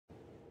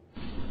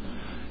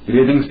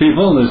Greetings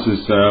people, this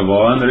is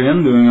Vaulander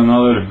again doing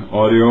another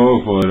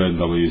audio for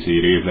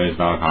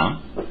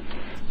WCR.com.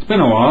 It's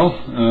been a while.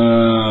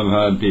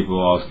 I've had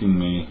people asking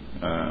me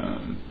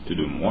to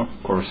do more.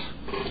 Of course,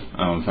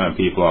 I also have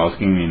people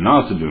asking me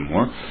not to do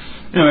more.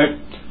 Anyway,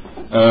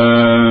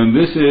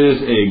 this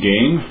is a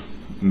game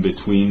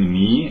between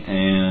me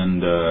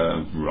and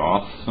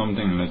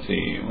something, let's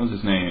see, what's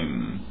his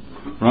name?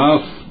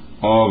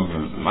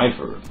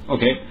 Wrathofslifer.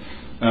 Okay.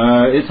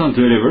 It's on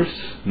 2 rivers,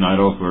 Night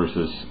Elf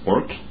versus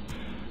Orc.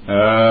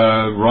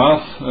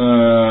 Wrath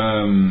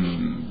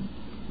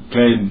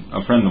played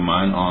a friend of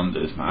mine on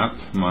this map.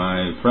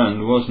 My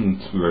friend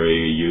wasn't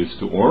very used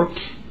to Orc.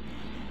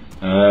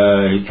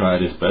 He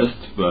tried his best,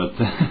 but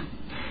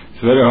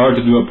it's very hard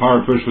to do a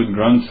power push with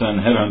grunts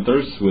and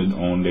headhunters with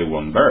only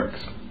 1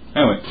 barracks.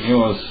 Anyway, he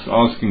was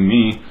asking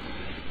me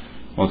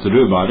what to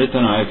do about it,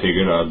 and I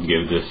figured I'd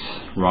give this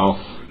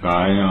Wrath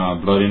guy a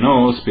bloody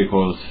nose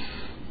because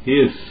he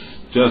is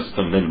just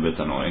a little bit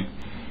annoying.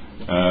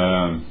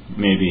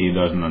 Maybe he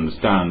doesn't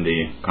understand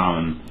the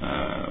common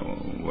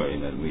way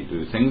that we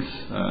do things.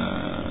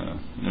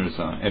 There's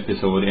an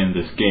episode in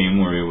this game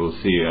where you will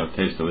see a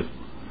taste of it.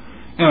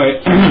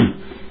 Anyway,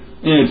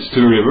 it's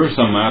 2 rivers,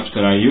 a map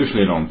that I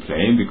usually don't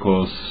play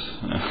because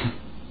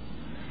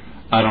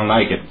I don't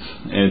like it.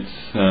 It's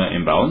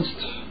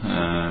imbalanced.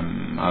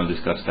 I'll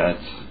discuss that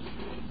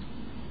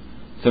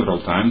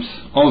several times.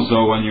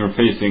 Also, when you're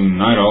facing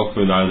Night Elf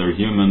with either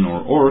human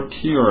or orc,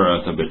 you're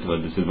at a bit of a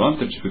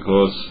disadvantage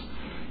because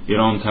you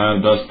don't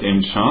have dust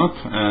in shop,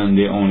 and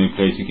the only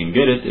place you can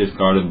get it is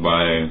guarded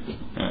by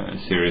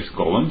serious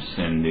golems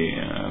in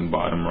the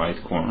bottom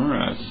right corner,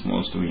 as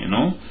most of you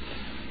know.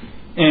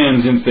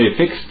 And since they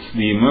fixed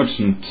the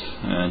merchant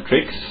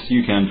tricks,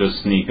 you can't just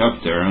sneak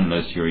up there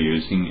unless you're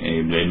using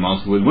a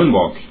Blademaster with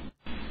Windwalk.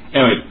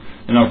 Anyway,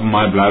 enough of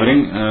my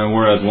blabbering.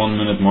 We're at 1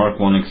 minute mark,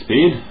 1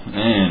 speed,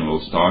 and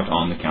we'll start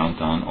on the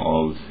countdown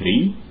of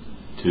 3,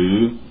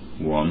 2,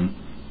 1,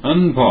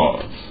 and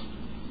pause.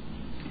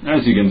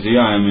 As you can see,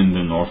 I am in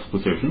the north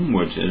position,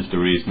 which is the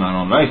reason I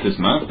don't like this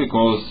map,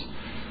 because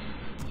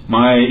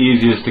my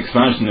easiest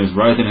expansion is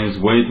right in his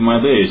way to my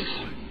base.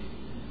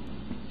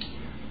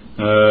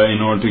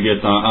 In order to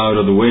get out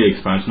of the way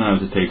expansion, I have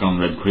to take on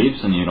red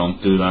creeps, and you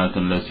don't do that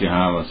unless you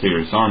have a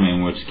serious army,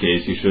 in which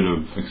case you should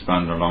have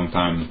expanded a long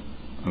time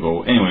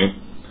ago. Anyway,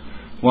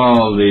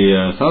 while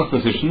the south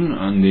position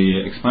and the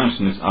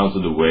expansion is out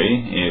of the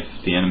way, if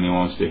the enemy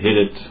wants to hit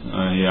it,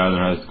 he either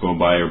has to go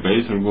by your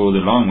base or go the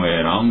long way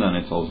around, and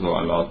it's also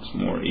a lot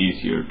more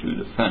easier to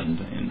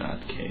defend in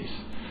that case.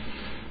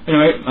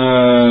 Anyway,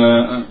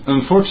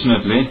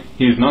 unfortunately,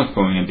 he's not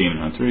going a Demon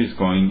Hunter, he's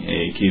going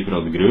a Keeper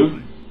of the Grove,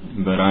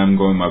 but I'm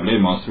going my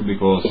Blademaster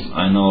because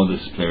I know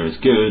this player is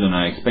good and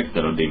I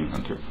expected a Demon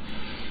Hunter.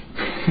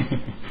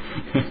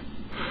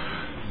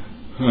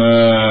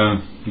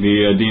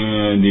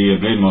 The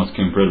Blademaster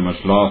can pretty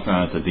much laugh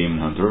at the Demon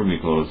Hunter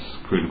because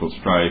critical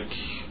strike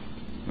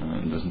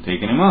doesn't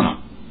take any mana.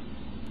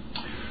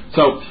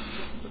 So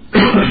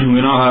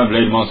we now have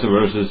Blademaster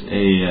versus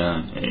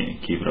a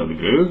Keeper of the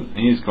Grove.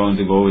 He's going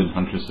to go with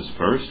Huntresses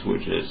first,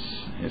 which is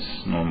his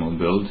normal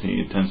build.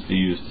 He tends to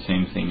use the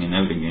same thing in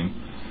every game.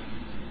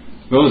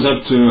 Goes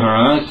up to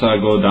harass, I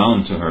go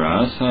down to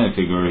harass. I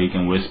figure he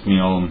can wisp me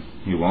all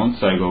he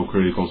wants. I go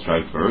critical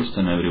strike first,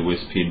 and every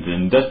wisp he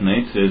then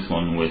detonates is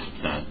 1 wisp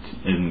that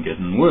isn't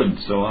getting wood.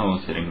 So I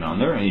was sitting down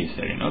there, he's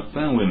heading up,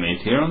 and we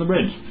meet here on the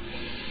bridge.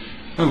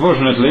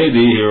 Unfortunately,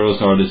 the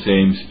heroes are the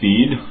same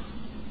speed,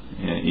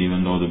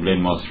 even though the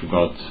Blademaster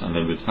got a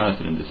little bit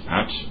faster in this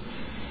patch.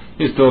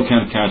 He still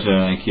can't catch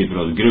a Keeper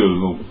of the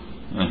Grove,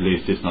 at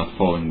least it's not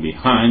falling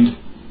behind.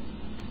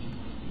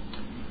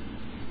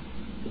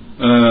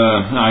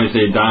 I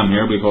say damn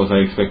here because I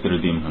expected a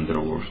Demon Hunter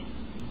over.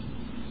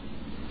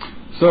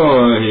 So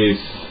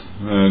he's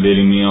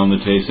leading me on the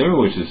chaser,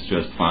 which is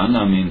just fine.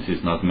 That means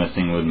he's not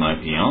messing with my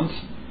peons.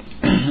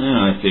 And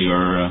I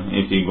figure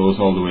if he goes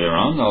all the way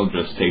around, I'll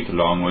just take the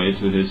long way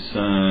to his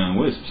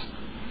wisps.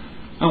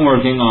 I'm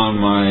working on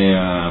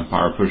my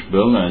power push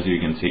build, as you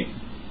can see.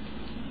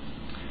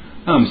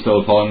 I'm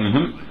still following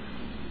him.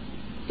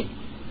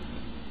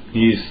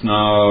 He's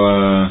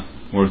now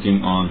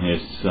working on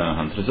his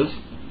Huntresses.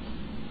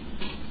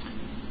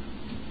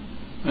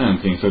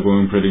 And things are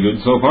going pretty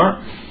good so far.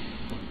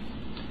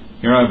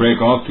 Here I break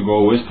off to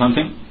go wisp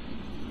hunting.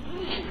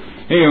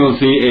 Here you will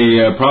see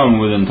a problem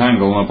with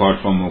Entangle,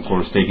 apart from of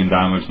course taking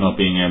damage, not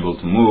being able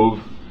to move,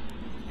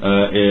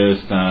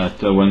 is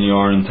that when you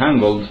are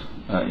entangled,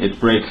 it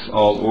breaks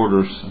all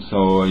orders,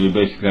 so you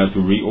basically have to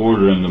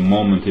reorder him the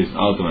moment he's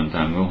out of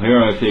entangle.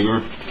 Here I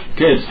figure,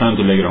 okay, it's time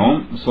to leg it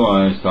home, so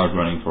I start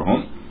running for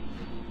home.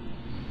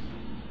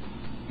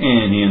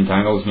 And he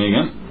entangles me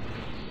again.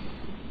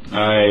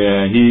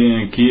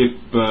 He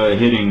keep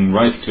hitting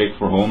right click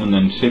for home and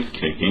then shift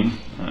clicking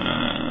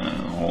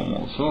home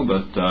also,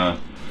 but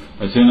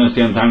as soon as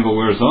the entangle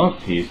wears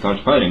off, he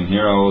starts fighting.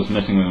 Here I was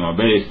messing with my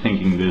base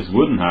thinking this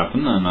wouldn't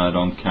happen, and I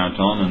don't catch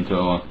on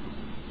until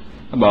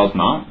about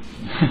now.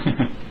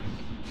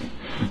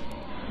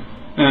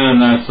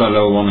 And that's a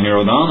level 1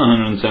 hero down,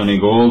 170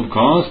 gold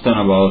cost, and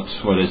about,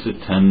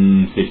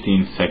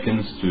 10-15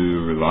 seconds to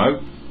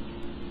revive.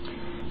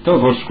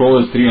 Teleport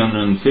scroll is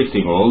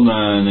 350 gold,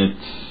 and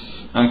it's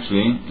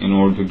actually, in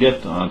order to get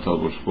a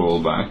teleport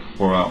scroll back,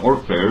 for an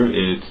orc player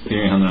it's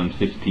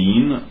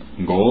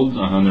 315 gold,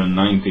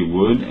 190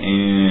 wood,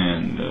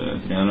 and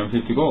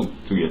 350 gold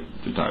to get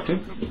to Tier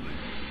 2.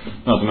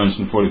 Not to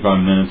mention 45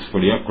 minutes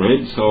for the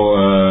upgrade, so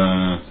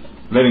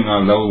letting a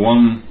level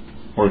 1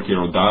 orc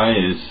hero die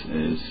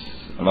is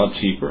a lot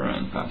cheaper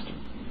and faster.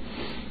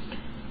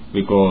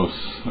 Because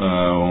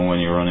when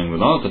you're running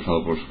without the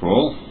teleport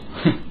scroll,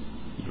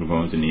 you're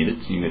going to need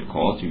it. You get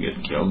caught, you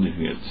get killed, you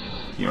get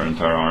your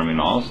entire army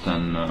lost,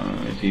 and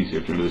it's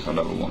easier to lose a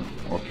level 1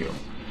 orc hero.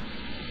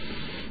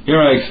 Here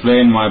I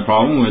explain my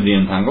problem with the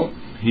entangle.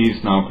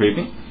 He's now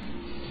creeping.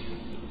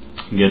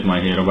 Get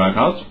my hero back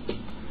out.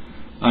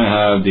 I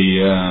have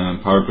the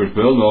Powerpush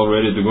build all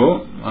ready to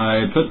go.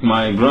 I put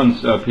my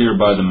grunts up here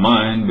by the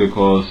mine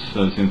because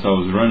since I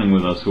was running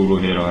with a solo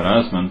hero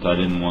harassment, I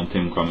didn't want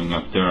him coming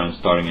up there and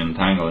starting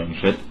entangling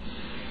shit.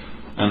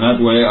 And that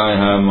way I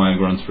have my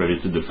grunts ready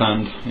to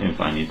defend if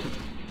I need to.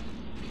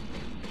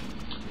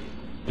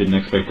 Didn't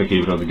expect to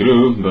keep it at the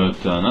Grove,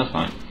 but that's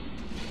fine.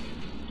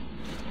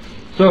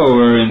 So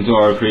we're into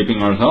our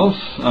creeping ourselves.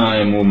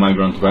 I move my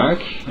grunt back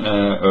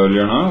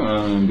earlier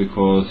now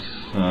because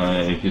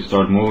if you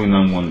start moving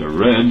them when they're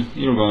red,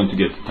 you're going to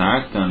get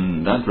attacked,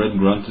 and that red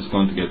grunt is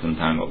going to get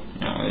entangled.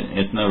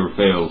 It never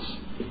fails.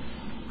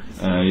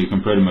 You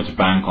can pretty much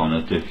bank on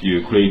it. If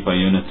you creep a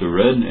unit to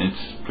red,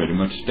 it's pretty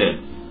much dead.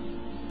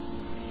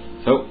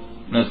 So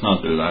let's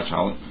not do that,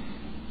 shall we?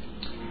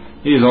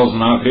 He's also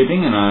now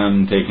creeping, and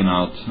I'm taking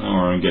out,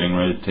 or getting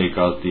ready to take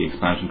out the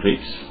expansion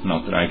creeps.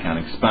 Not that I can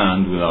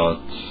expand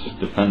without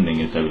defending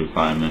it every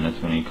 5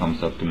 minutes when he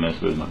comes up to mess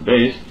with my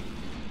base.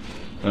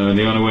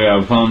 The only way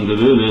I've found to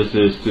do this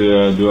is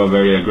to do a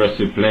very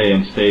aggressive play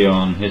and stay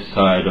on his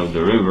side of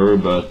the river,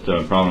 but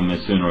the problem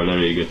is sooner or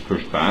later you get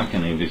pushed back,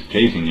 and if he's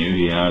chasing you,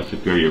 he has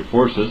superior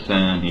forces,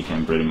 and he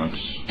can pretty much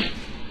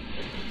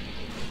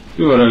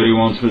do whatever he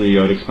wants with the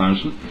yard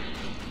expansion.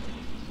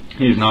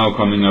 He's now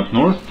coming up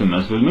north to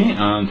mess with me.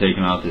 I'm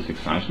taking out this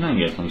expansion and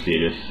get some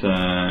serious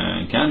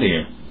candy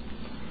here.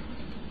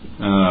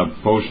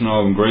 Potion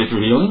of greater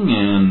healing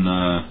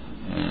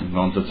and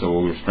gauntlets of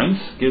ogre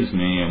strength gives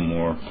me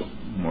more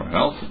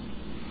health.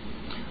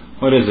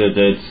 What is it?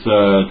 It's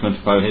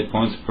 25 hit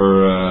points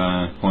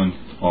per point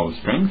of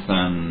strength,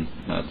 and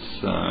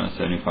that's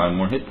 75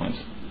 more hit points.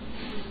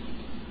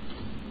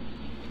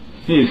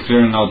 He's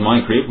clearing out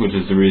my creep, which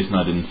is the reason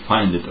I didn't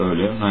find it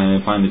earlier.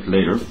 I find it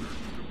later.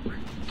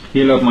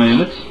 Heal up my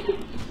units.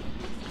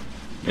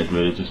 Get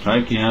ready to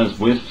strike. He has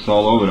wisps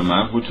all over the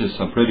map, which is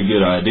a pretty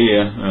good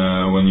idea.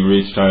 When you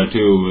reach Tier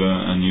 2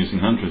 and using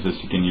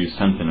Huntresses, you can use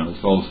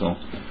Sentinels also.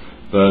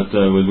 But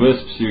with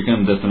wisps, you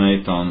can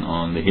detonate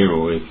on the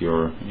hero if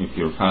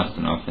you're fast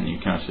enough and you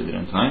catch it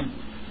in time.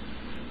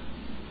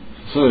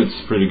 So it's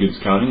pretty good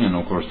scouting, and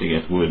of course they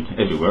get wood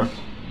everywhere.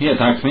 He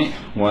attacks me.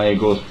 Why he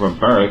goes for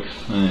barracks,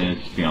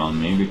 it's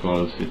beyond me,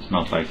 because it's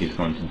not like he's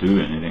going to do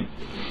anything.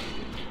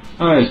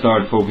 I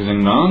start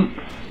focusing down.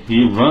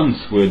 He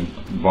runs with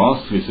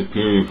vastly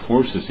superior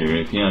forces here.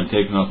 If he had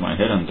taken out my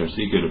headhunters,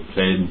 he could have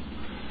played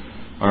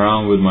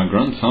around with my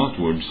grunts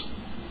afterwards.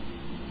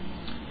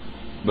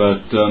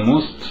 But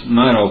most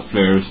Night Elf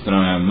players that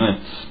I have met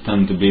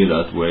tend to be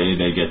that way.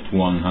 They get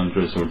 1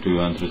 Huntress or 2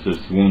 Huntresses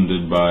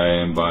wounded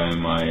by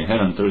my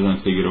headhunters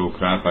and figure, oh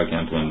crap, I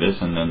can't win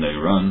this, and then they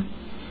run.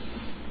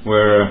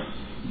 Where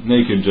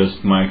they could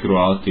just micro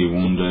out the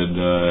wounded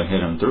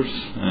headhunters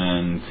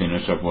and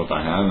finish up what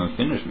I have and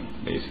finish me,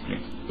 basically.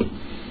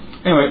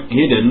 Anyway,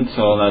 he didn't,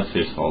 so that's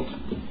his fault.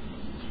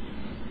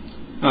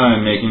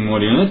 I'm making more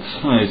units.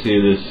 I see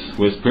this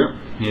wisp here.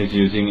 He's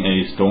using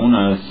a stone,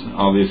 as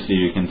obviously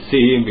you can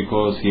see,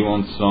 because he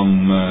wants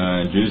some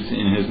juice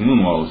in his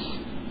moon walls.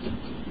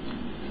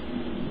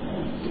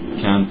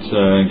 Can't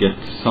get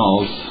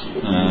salves,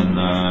 and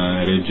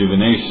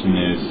rejuvenation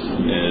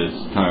is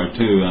Tier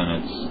 2,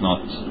 and it's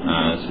not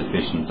as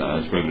efficient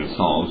as regular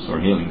salves or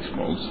healing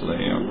scrolls, so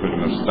they are pretty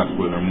much stuck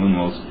with their moon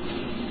walls.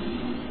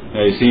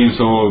 They seem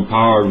so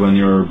overpowered when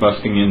you're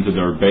busting into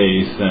their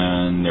base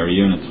and their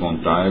units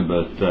won't die,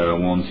 but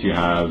once you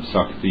have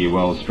sucked the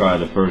wells dry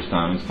the first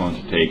time, it's going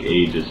to take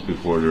ages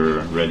before they're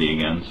ready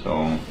again.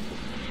 So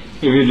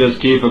if you just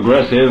keep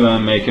aggressive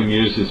and make them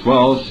use his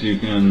wells, you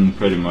can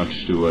pretty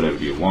much do whatever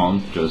you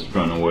want. Just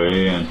run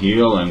away and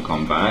heal and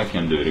come back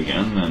and do it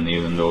again, and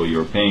even though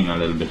you're paying a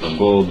little bit of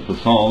gold for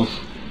salves,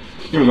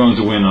 you're going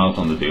to win out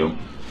on the deal.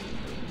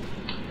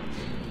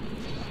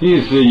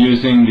 He's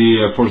using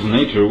the Force of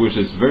Nature, which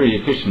is very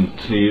efficient.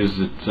 He uses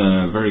it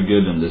very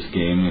good in this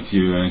game. If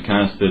you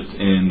cast it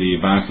in the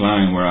back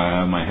line where I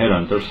have my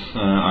headhunters,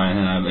 I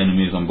have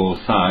enemies on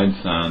both sides,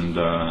 and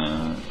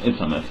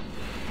it's a mess.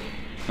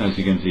 As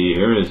you can see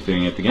here, it's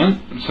doing it again.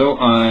 So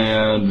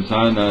I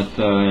decided that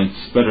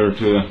it's better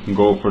to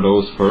go for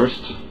those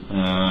first,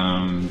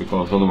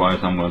 because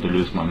otherwise I'm going to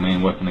lose my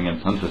main weapon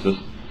against Huntresses.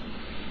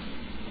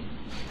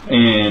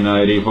 And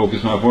I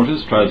refocus my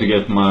forces, try to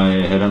get my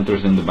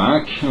headhunters in the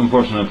back.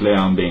 Unfortunately,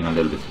 I'm being a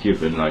little bit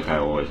stupid, like I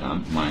always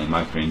am. My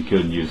macroing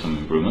could use some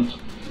improvements.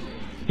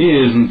 He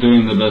isn't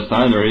doing the best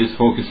either. He's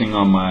focusing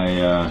on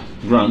my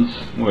grunts,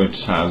 which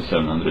have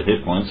 700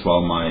 hit points,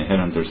 while my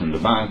headhunters in the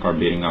back are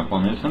beating up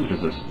on his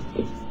huntresses.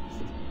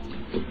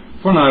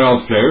 For Night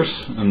Elf players,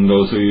 and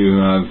those of you who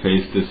have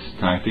faced this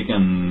tactic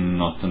and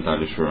not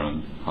entirely sure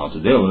on how to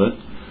deal with it,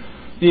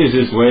 the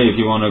easiest way if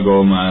you want to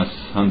go mass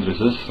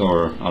huntresses,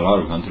 or a lot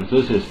of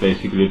huntresses, is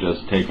basically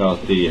just take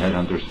out the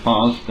headhunters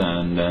fast,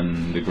 and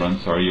then the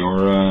grunts are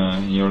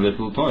your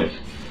little toys.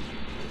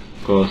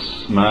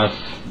 Because mass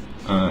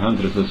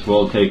huntresses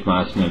will take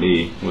mass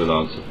melee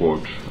without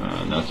support,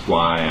 and that's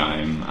why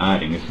I'm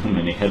adding so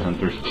many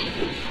headhunters.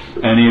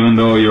 And even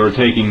though you're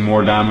taking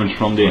more damage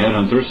from the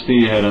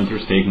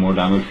headhunters take more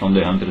damage from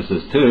the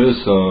huntresses too,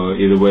 so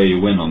either way you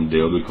win on the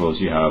deal, because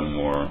you have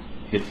more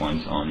hit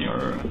points on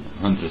your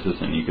huntresses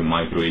and you can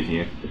micro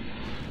easier.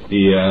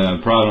 The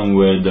problem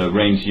with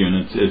ranged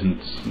units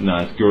isn't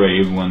that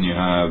grave when you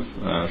have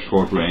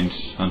short range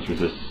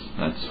huntresses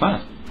that's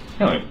fast.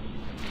 Anyway,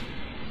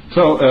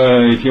 so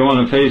if you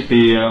want to face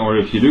the, or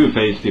if you do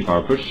face the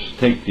Powerpush,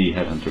 take the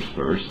headhunters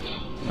first.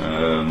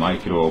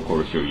 Micro, of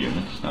course, your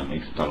units. That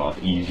makes it a lot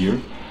easier.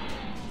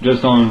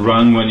 Just don't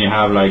run when you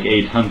have like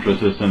 8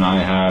 huntresses and I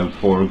have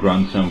 4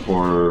 grunts and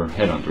 4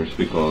 headhunters,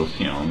 because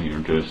you know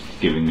you're just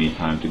giving me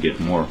time to get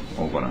more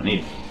of what I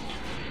need.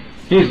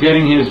 He's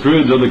getting his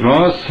Druids of the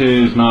Cross.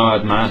 He's now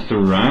at Master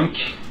rank,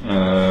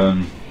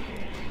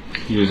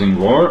 using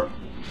Roar,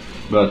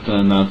 but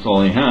that's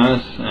all he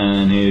has,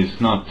 and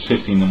he's not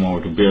shifting them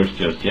over to Bears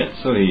just yet,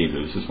 so he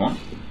loses one.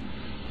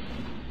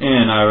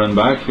 And I run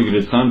back, figured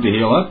it's time to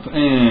heal up,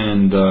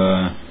 and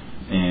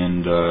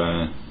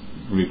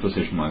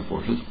reposition my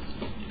forces.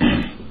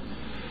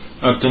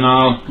 Up to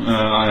now,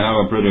 I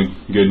have a pretty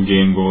good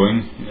game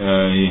going.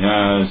 He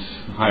has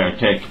higher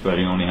tech, but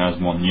he only has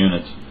 1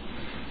 unit.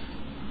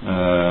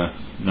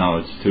 Now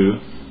it's 2,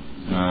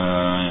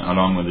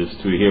 along with his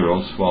 2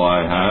 heroes, while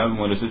I have,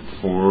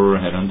 4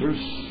 headhunters,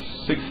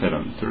 6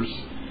 headhunters,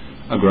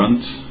 a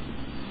grunt,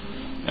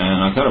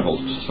 and a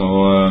catapult.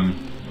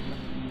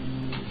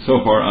 So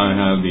far I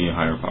have the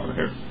higher power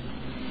here.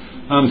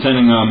 I'm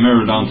sending a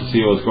mirror down to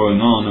see what's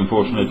going on.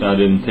 Unfortunately, I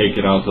didn't take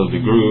it out of the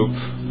group,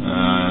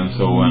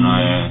 so when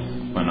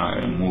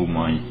I move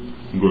my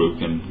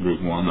group in group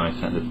 1, I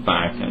send it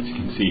back, as you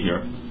can see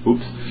here.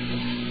 Oops.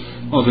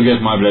 Also get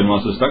my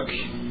Blademaster stuck.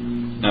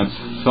 That's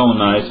so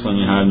nice when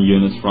you have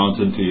units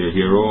fronted to your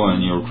hero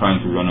and you're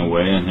trying to run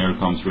away, and here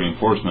comes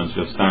reinforcements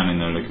just standing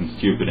there looking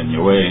stupid in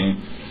your way,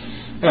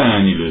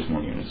 and you lose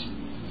more units.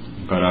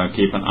 But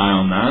keep an eye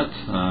on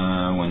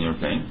that when you're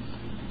playing.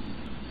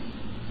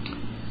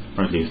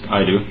 Or at least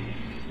I do.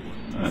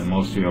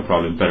 Most of you are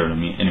probably better than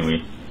me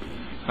anyway.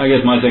 I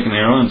get my second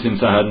hero, and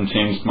since I hadn't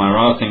changed my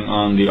routing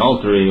on the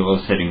altar, he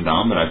was heading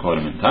down, but I caught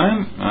him in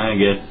time. I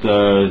get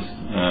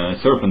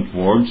Serpent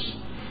Wards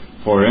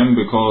for him,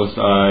 because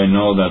I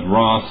know that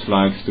Wrath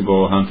likes to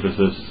go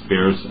Huntresses,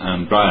 Spears,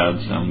 and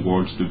Dryads, and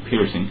Wards do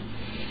piercing.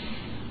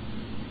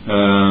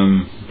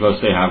 Plus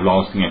they have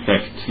lasting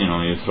effect, you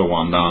know, you throw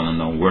one down and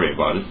don't worry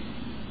about it.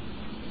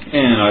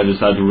 And I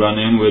decided to run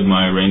in with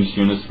my ranged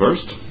units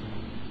first.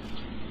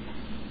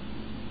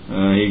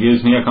 He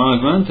gives me a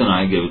commitment and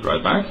I give it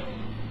right back.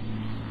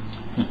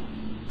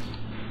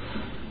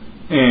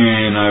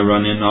 And I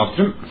run in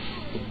after him.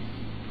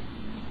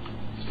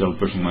 Still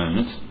pushing my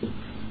units.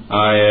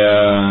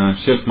 I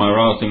shift my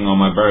routing on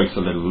my barracks a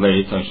little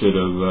late. I should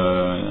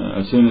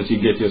have, as soon as you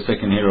get your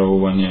second hero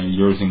when you're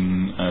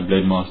using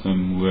Blademaster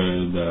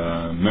with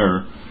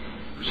mirror,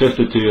 shift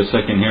it to your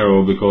second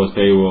hero, because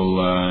they will,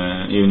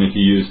 even if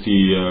you use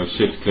the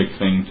shift click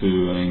thing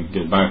to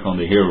get back on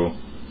the hero,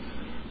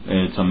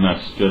 it's a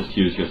mess. Just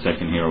use your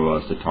second hero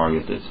as the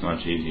target, it's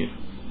much easier.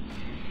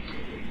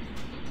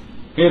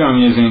 Here I'm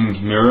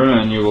using mirror,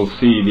 and you will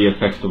see the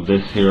effect of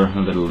this here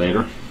a little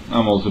later.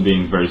 I'm also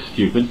being very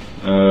stupid,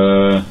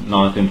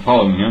 not in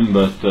following him,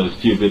 but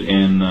stupid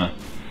in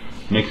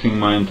mixing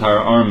my entire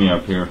army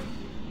up here.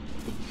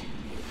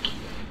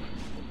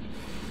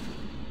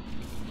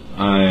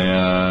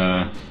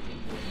 I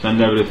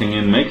send everything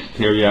in mixed.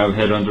 Here you have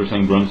headhunters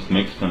and grunts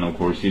mixed, and of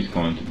course he's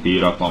going to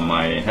beat up on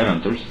my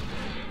headhunters.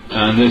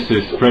 And this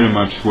is pretty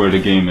much where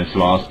the game is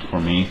lost for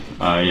me.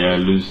 I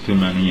lose too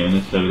many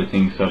units,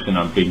 everything's up in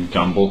a big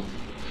jumble.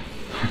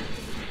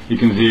 You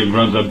can see the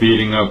grunts are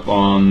beating up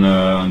on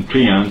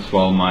treants,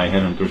 while my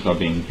headhunters are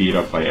being beat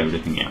up by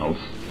everything else.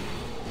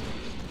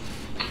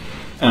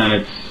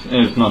 And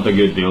it's not a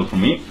good deal for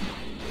me.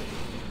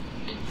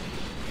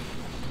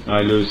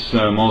 I lose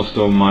most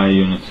of my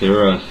units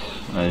here,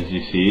 as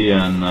you see,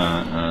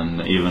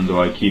 and even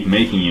though I keep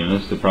making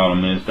units, the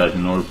problem is that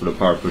in order for the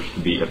Powerpush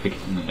to be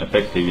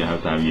effective, you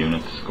have to have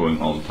units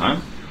going all the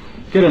time.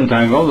 Get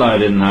entangled. I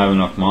didn't have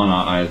enough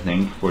mana, I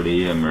think, for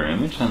the mirror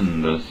image,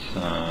 and thus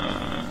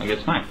I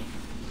get smacked.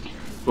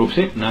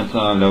 Oopsie, that's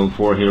a level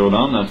 4 hero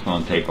down. That's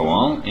gonna take a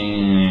while,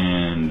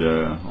 and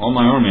all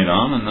my army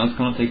down, and that's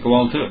gonna take a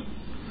while too.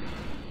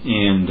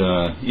 and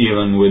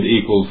even with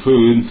equal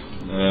food,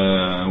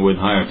 with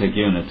higher tech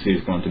units,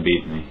 he's going to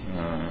beat me.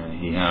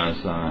 He has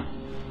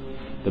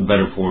the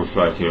better force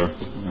right here,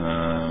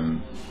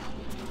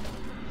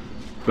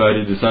 but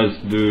he decides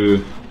to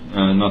do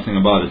nothing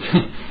about it.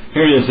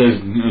 Here it says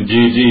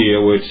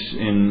GG, which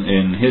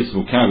in his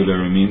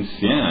vocabulary means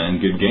yeah,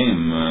 good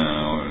game,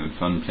 or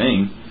fun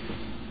playing.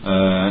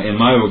 In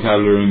my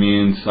vocabulary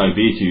means I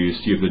beat you,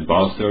 stupid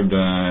bastard.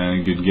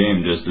 Good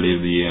game, just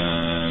leave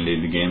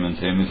the game and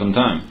save me some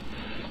time.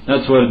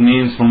 That's what it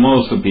means for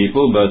most of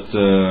people, but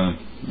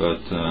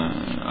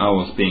I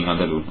was being a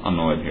little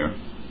annoyed here.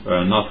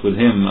 Not with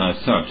him as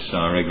such.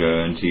 A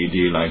regular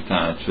GG like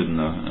that shouldn't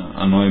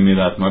annoy me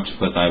that much,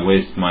 but I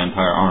wasted my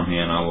entire army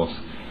and I was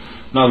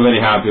not very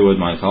happy with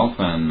myself,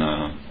 and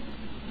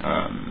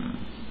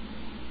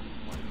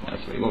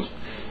that's what it goes.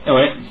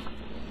 Anyway,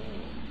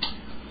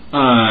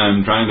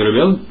 I'm trying to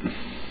rebuild.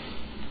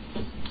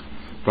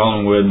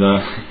 Problem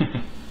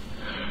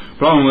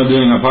with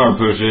doing a power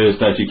push is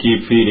that you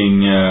keep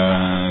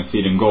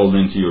feeding gold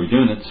into your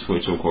units,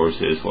 which of course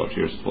is what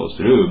you're supposed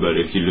to do. But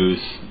if you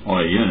lose all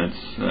your units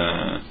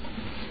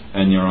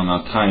and you're on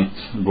a tight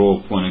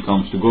rope when it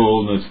comes to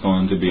gold, it's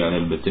going to be a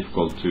little bit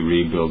difficult to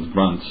rebuild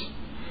grunts.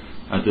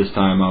 At this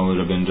time, I would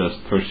have been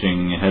just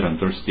pushing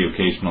headhunters, the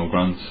occasional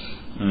grunts,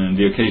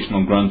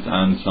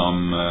 and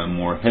some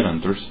more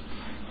headhunters,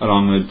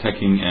 along with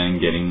teching and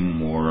getting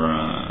more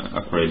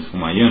upgrades for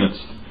my units.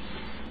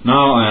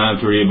 Now I have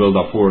to rebuild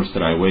a force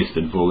that I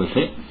wasted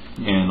foolishly,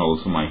 and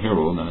also my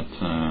hero that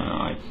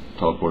I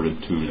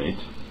teleported too late.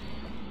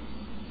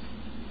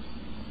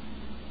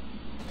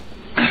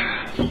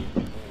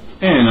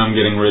 And I'm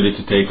getting ready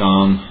to take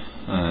on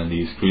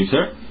these creeps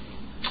here.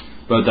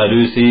 But I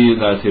do see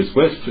that his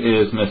wisp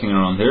is messing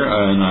around here,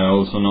 and I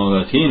also know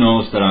that he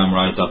knows that I'm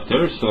right up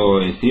there, so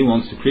if he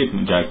wants to creep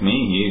jack me,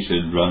 he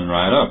should run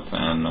right up.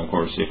 And of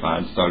course, if I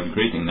had started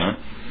creeping there,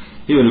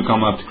 he would have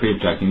come up to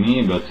creep jacking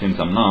me, but since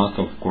I'm not,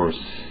 of course,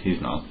 he's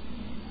not.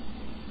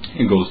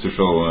 It goes to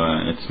show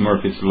it's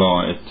Murphy's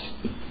Law.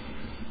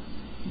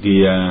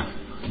 The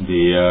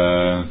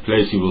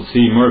place you will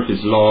see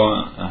Murphy's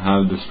Law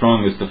have the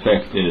strongest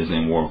effect is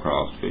in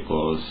Warcraft,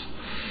 because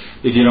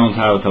if you don't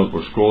have a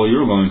teleport scroll,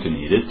 you're going to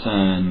need it,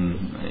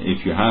 and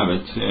if you have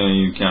it,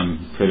 you can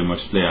pretty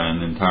much play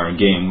an entire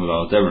game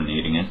without ever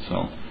needing it.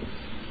 So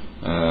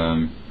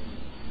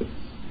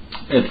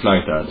it's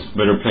like that.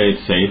 Better play it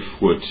safe,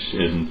 which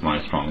isn't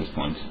my strongest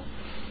point.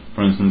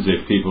 For instance,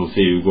 if people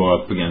see you go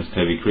up against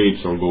heavy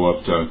creeps or go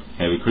up to a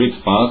heavy creep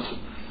spot,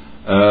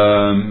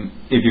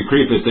 if you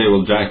creep it, they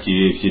will jack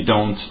you. If you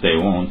don't, they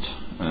won't.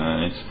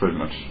 It's pretty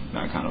much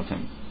that kind of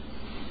thing.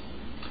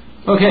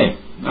 Okay,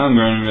 I'm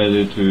getting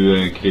ready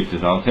to creep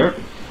this out here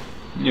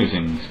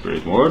using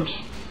Spirit Wards,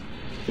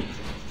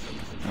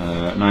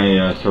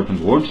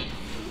 Serpent Wards,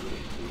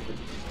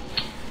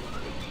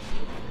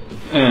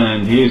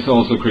 and he's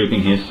also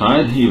creeping his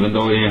side, even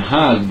though he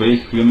has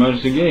basically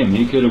merged the game.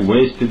 He could have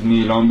wasted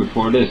me long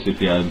before this if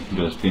he had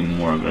just been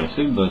more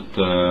aggressive, but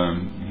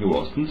he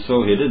wasn't,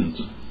 so he didn't.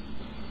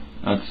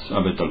 That's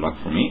a bit of luck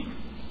for me.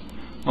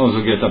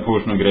 Also get a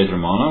portion of greater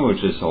mana,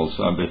 which is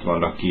also a bit of a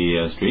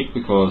lucky streak,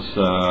 because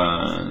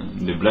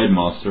the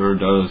Blademaster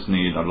does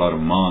need a lot of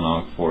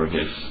mana for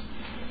his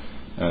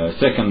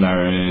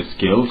secondary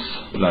skills,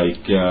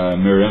 like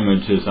Mirror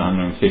Image is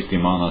 150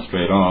 mana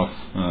straight off.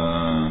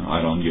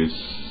 I don't use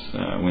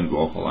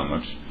Windwalk all that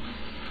much,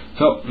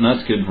 so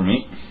that's good for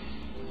me.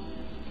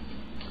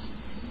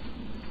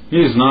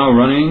 He is now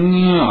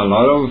running a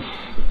lot of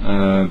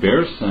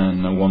bears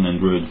and one in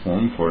druid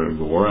form for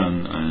gore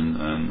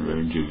and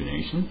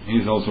rejuvenation.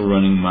 He's also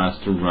running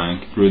master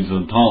rank druids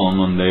of Talon,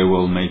 and they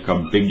will make a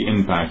big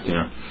impact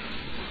here.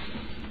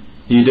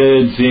 He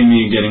did see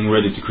me getting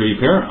ready to creep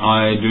here.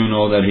 I do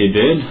know that he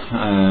did,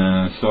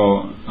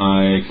 so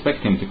I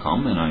expect him to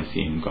come, and I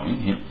see him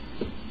coming here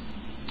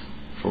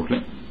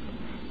shortly.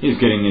 He's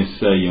getting his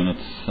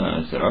units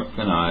set up,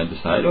 and I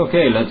decide,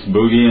 okay, let's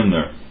boogie in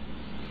there.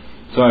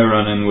 So I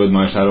run in with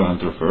my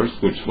Shadowhunter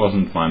first, which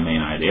wasn't my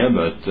main idea,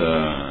 but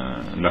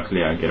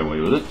luckily I get away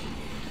with it.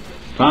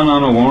 Found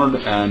on a ward,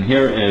 and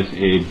here is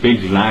a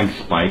big lag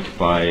spike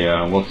by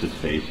what's its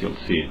face. You'll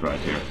see it right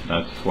here.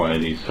 That's why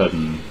the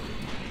sudden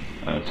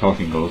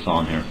talking goes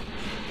on here.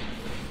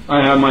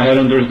 I have my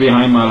headhunters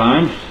behind my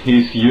line.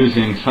 He's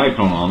using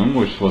Cyclone on them,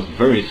 which was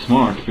very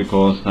smart,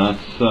 because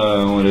that's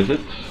what is it?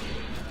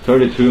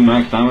 32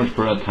 max damage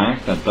per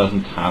attack. That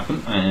doesn't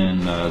happen,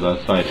 and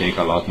thus I take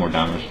a lot more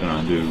damage than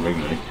I do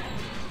regularly.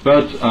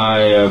 But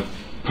I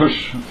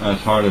push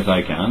as hard as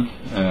I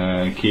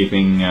can,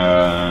 keeping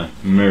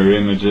mirror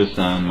images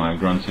and my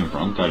grunts in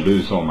front. I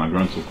lose all my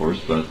grunts, of course,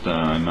 but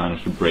I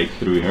managed to break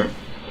through here.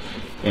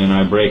 And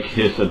I break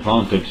his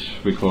advantage,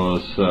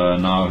 because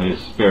now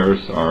his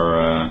spears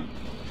are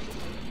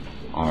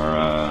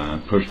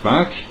pushed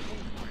back,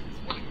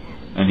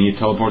 and he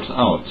teleports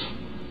out.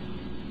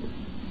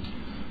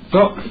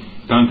 So,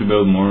 time to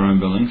build more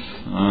buildings.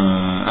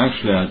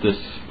 Actually, at this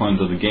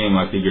point of the game,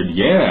 I figured,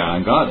 yeah, I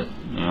got it.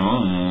 You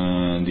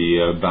know,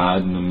 the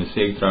bad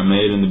mistake that I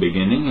made in the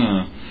beginning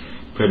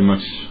pretty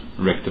much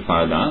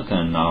rectified that,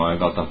 and now I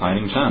got a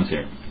fighting chance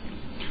here.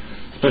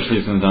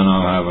 Especially since I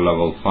now have a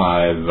level 5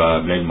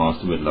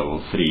 Blademaster with level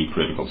 3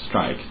 critical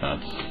strike.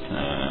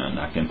 And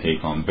I can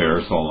take on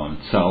bears all on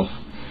itself.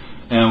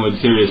 And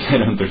with serious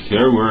headhunters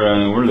here,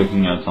 we're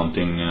looking at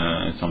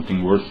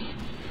something worth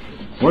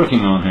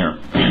working on here.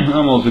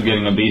 I'm also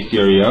getting a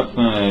beastiary up.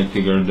 I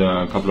figured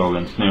a couple of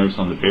ensnares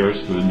on the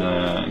bears would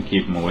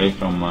keep them away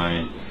from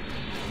my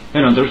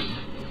headhunters.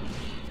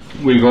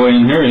 We go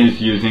in here,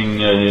 he's using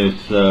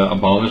his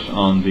abolish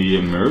on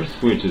the mirrors,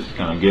 which is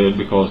kind of good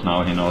because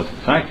now he knows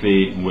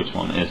exactly which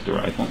one is the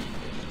right one.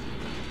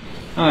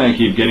 I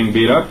keep getting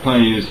beat up. I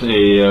use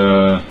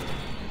a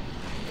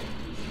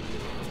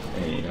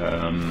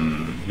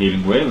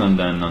healing wave and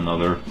then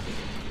another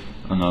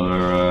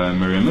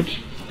mirror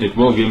image. It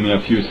will give me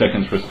a few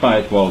seconds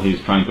respite while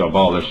he's trying to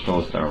abolish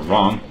those that are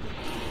wrong.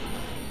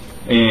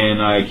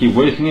 And I keep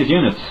wasting his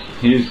units.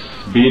 He's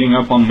beating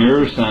up on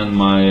mirrors and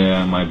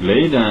my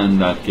blade,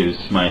 and that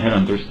gives my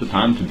headhunters the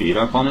time to beat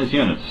up on his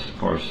units. Of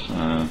course,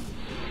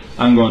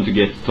 I'm going to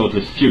get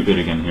totally stupid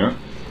again here.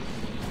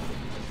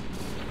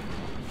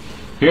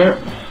 Here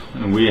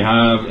we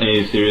have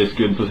a serious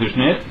good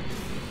position here.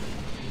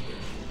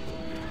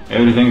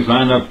 Everything's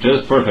lined up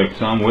just perfect,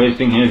 so I'm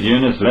wasting his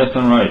units left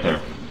and right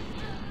here.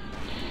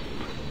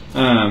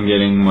 I'm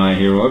getting my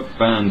hero up,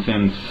 and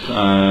since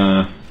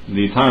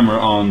the timer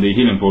on the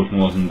healing potion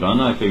wasn't done,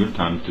 I figured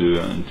time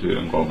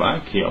to go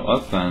back, heal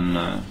up,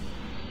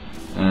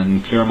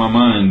 and clear my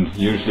mind.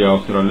 Usually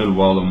after a little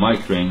while of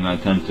micring, I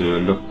tend to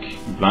look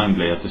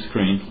blindly at the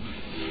screen.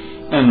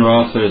 And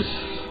Ross is,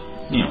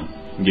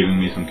 giving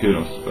me some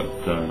kudos,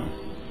 but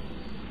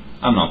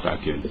I'm not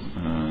that good.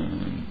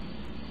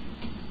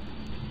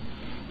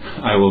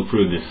 I will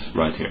prove this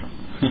right here,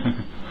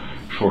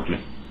 shortly.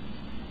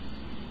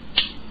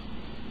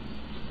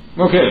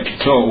 Okay,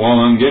 so while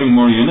I'm getting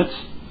more units,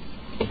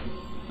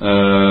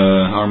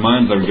 our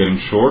mines are getting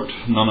short.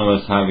 None of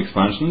us have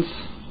expansions.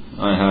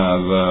 I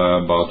have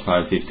about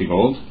 550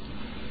 gold.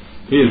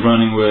 He is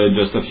running with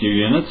just a few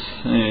units.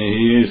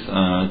 He is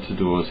at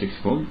 206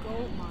 gold.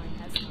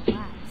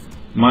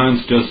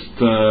 Mines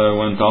just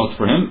went out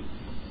for him.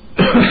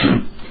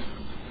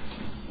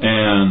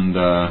 And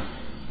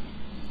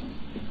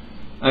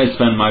I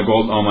spend my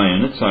gold on my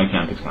units, so I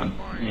can't expand.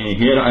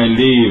 Here I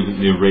leave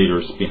the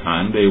raiders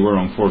behind. They were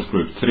on force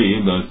group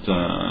 3, but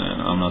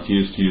I'm not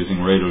used to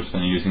using raiders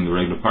and using the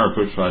regular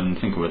Powerpush, so I didn't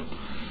think of it.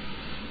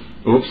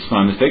 Oops,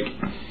 my mistake.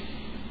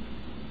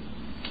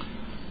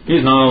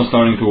 He's now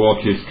starting to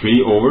walk his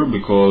tree over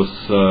because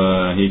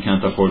he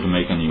can't afford to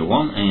make a new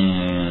one,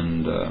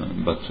 and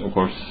but of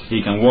course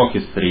he can walk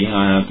his tree.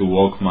 I have to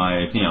walk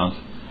my peons.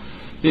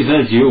 He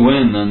says you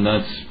win, and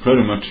that's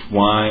pretty much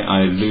why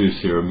I lose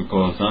here,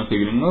 because I'm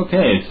figuring,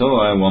 okay, so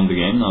I won the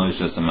game, now it's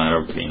just a matter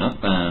of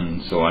cleanup,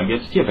 and so I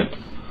get stupid.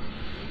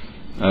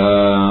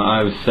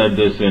 I've said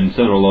this in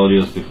several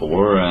audios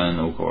before, and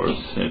of course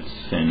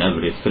it's in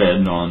every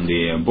thread on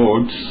the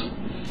boards.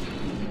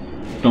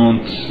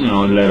 Don't,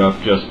 let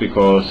up just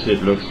because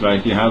it looks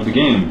like you have the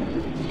game.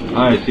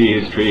 I see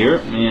his tree here,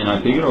 and I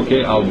figure,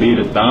 okay, I'll beat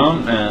it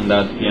down, and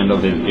that's the end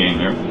of his game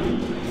here.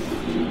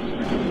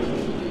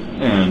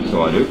 And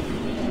so I do.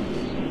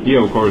 He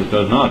of course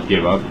does not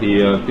give up. He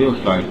feels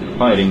like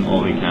fighting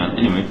all he can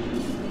anyway.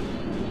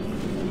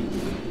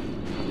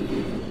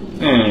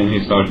 And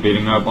he starts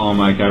beating up on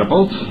my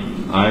catapult.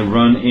 I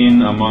run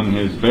in among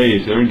his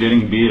base. They're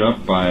getting beat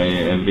up by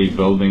every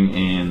building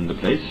in the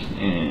place,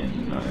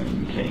 and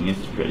I'm playing it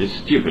pretty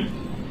stupid.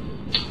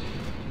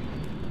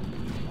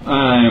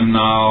 I am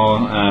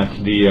now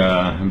at the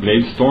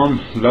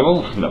Bladestorm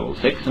level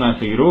 6, and I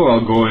figured,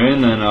 I'll go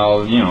in and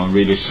I'll,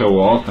 really show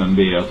off and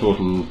be a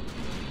total,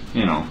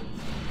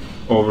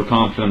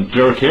 overconfident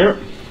jerk here.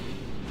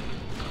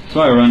 So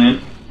I run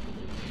in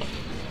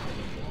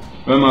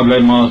with my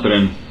Blademaster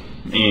in,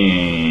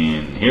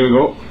 and here we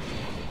go,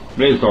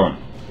 Bladestorm.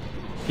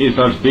 He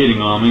starts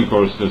beating on me. Of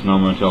course there's not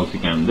much else he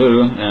can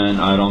do, and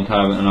I don't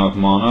have enough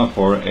mana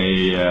for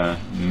a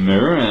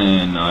mirror,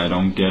 and I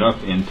don't get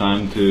up in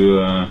time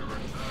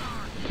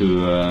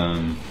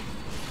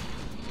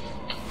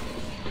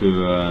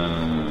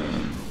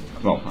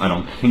well, I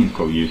don't think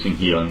of using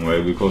healing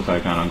wave because I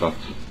kinda got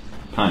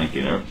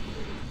panicky there.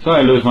 So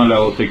I lose my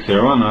level 6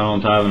 hero, and I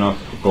don't have enough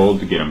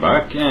gold to get him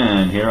back,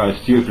 and here I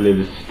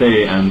stupidly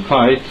stay and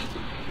fight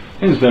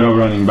instead of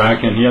running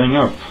back and healing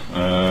up.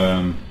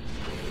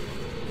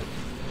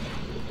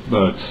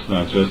 But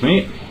that's just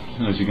me.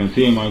 As you can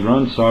see, my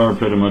grunts are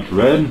pretty much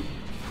red.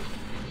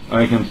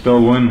 I can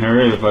still win here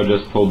if I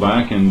just pull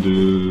back and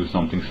do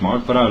something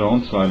smart, but I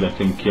don't, so I let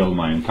him kill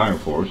my entire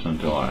force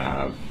until I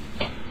have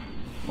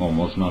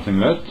almost nothing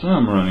left.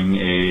 I'm running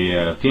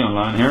a peon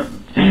line here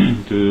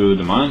to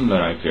the mine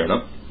that I cleared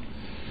up.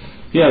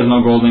 He has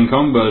no gold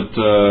income, but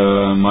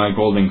my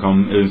gold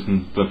income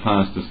isn't the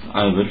fastest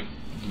either.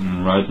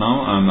 Right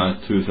now I'm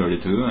at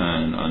 232,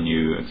 and a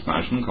new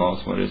expansion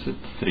costs, what is it,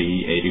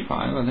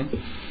 385 I think,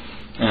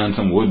 and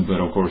some wood, but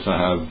of course I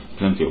have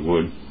plenty of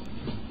wood.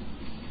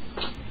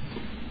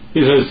 He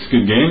says,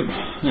 good game,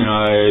 and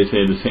I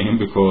say the same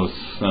because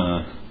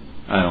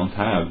I don't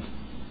have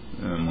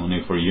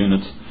money for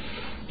units.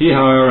 He,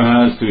 however,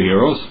 has 2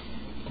 heroes.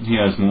 He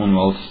has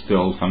Moonwell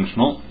still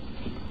functional.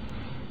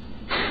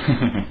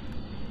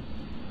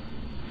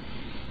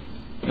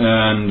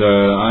 And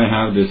I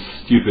have this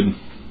stupid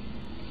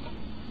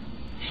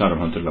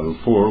Shadowhunter level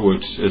 4,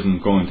 which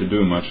isn't going to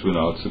do much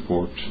without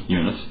support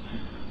units.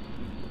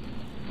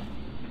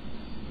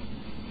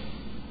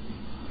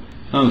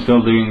 I'm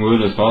still digging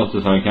wood as fast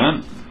as I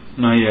can.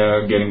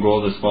 Getting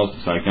gold as fast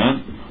as I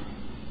can.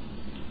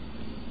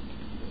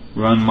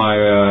 Run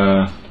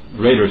my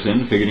raiders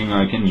in, figuring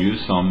I can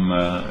use some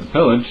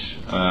pillage,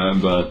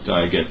 but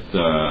I get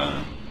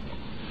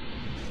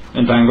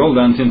entangled,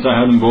 and since I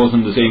have them both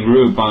in the same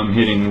group, I'm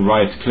hitting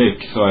right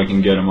click so I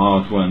can get them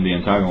out when the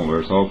entangle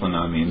wears off, and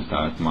that means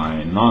that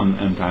my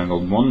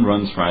non-entangled one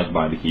runs right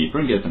by the keeper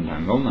and gets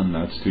entangled, and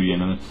that's 2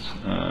 units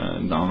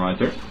down right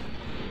there.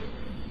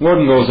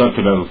 Warden goes up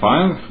to level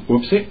 5,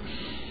 whoopsie.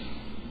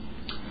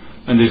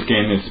 And this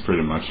game is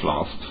pretty much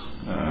lost.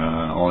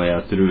 All I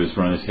have to do is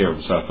run his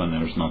heroes up, and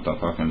there's not a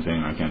fucking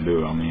thing I can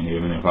do. I mean,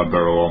 even if I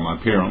burrow all my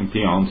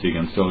peons, you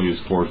can still use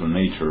Force of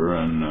Nature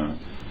and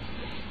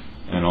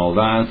all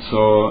that,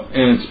 so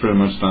it's pretty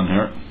much done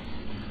here.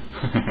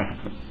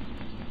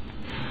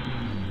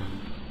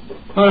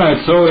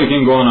 Alright, so we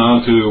can go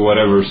now to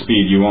whatever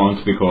speed you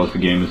want, because the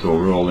game is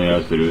over. All he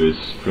has to do is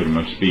pretty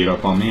much speed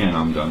up on me, and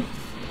I'm done.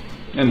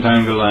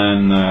 Entangle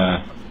and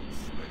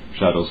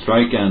Shadow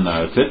Strike, and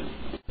that's it.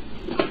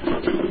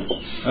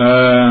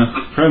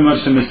 Pretty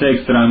much the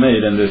mistakes that I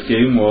made in this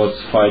game was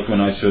fight when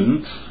I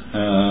shouldn't,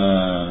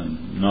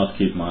 not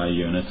keep my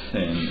units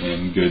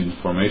in good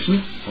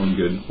formation or in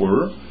good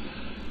order,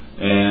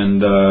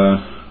 and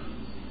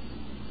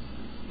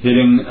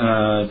hitting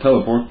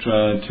teleport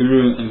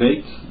too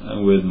late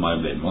with my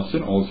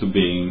Blademaster, also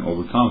being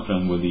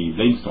overconfident with the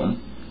Bladestone,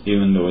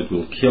 even though it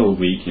will kill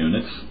weak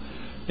units.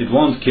 It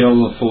won't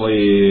kill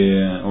fully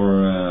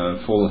or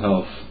full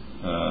health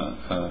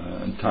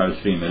entire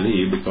 3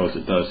 melee, because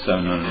it does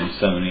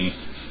 770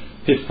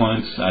 hit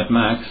points at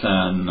max,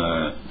 and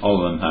all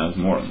of them have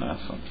more than that.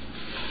 So.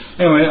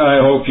 Anyway, I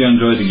hope you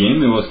enjoyed the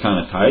game. It was kind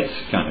of tight,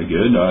 kind of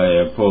good.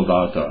 I pulled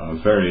out a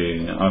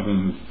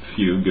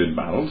few good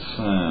battles,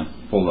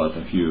 pulled out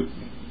a few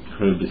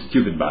incredibly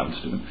stupid battles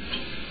too.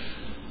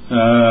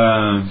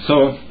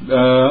 So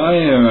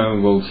I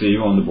will see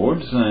you on the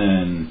boards,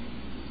 and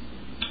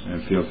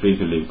feel free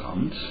to leave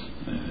comments.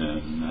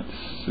 And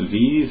that's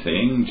V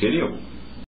saying cheerio.